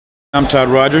I'm Todd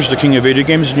Rogers, the king of video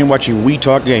games, and you're watching We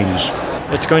Talk Games.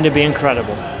 It's going to be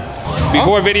incredible.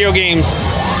 Before video games,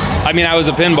 I was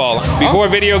a pinball. Before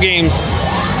video games,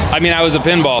 I was a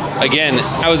pinball. Again,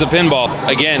 I was a pinball.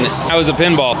 Again, I was a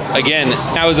pinball. Again,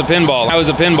 I was a pinball. I was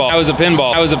a pinball. I was a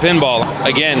pinball. I was a pinball.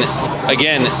 Again,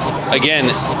 again, again,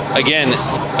 again,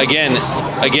 again,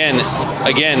 again,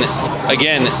 again,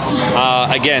 again,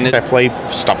 again. I play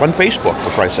stuff on Facebook, for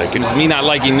Christ's sake. It's me not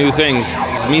liking new things.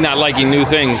 It's me not liking new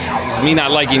things. It's me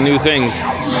not liking new things.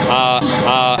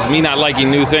 It's me not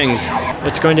liking new things.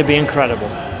 It's going to be incredible.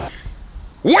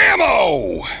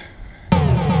 Whammo!